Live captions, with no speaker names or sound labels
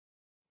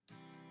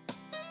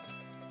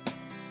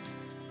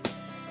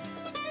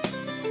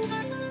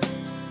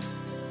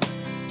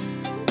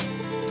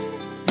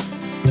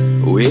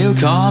We've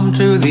come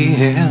to the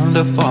end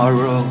of our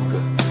road.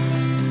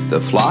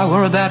 The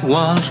flower that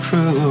once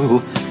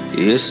grew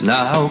is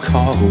now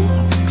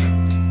cold.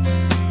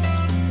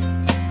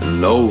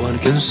 No one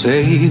can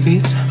save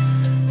it,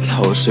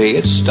 'cause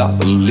it stopped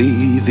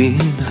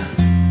believing.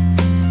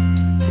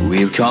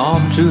 We've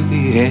come to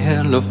the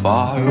end of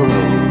our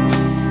road.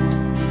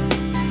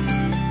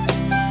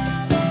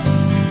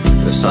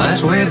 The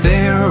signs were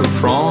there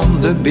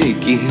from the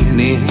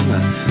beginning,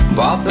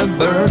 but the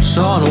birds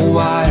on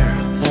wire,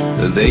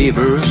 they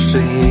were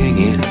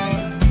singing.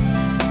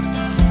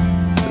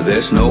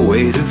 There's no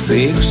way to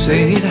fix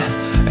it,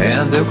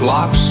 and the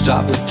clock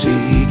stopped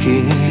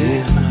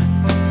ticking.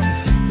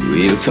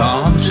 We've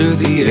come to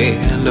the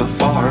end of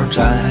our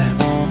time.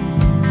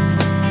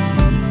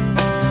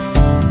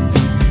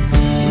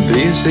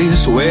 This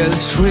is where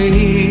the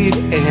street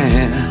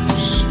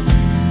ends,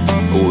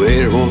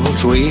 where all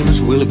dreams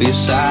will be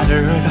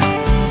shattered.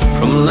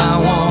 From now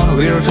on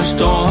we're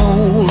just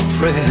old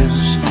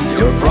friends.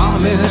 Your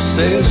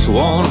promises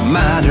won't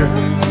matter.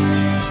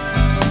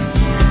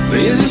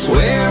 This is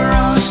where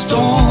our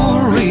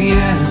story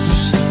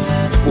ends.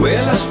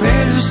 Well, I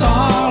spent this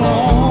all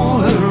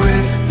over.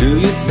 Do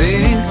you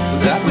think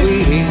that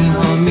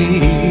we'll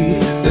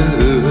meet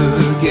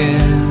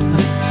again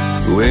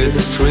where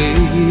the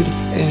street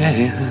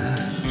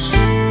ends?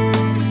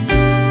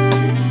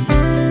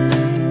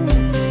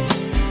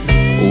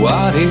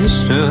 What is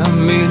the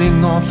meaning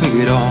of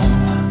it all?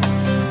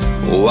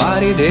 Why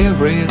did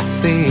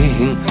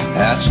everything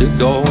have to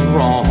go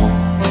wrong?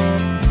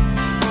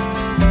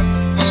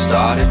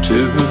 Started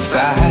too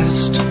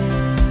fast,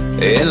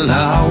 and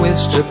now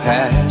it's the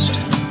past.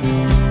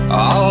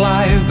 Our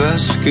life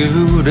was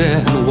good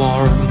and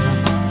warm,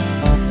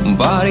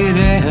 but it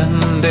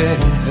ended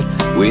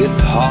with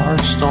a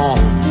hard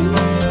storm.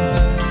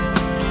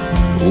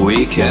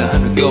 We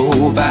can't go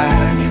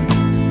back,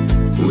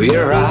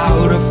 we're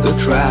out of the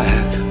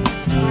track.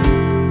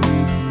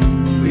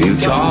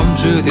 We've come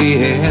to the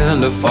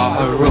end of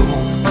our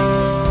road.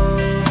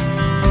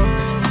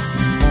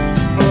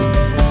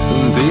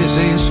 This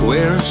is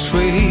where the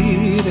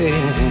street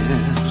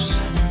ends,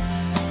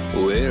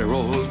 where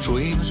all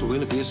dreams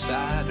will be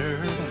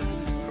shattered.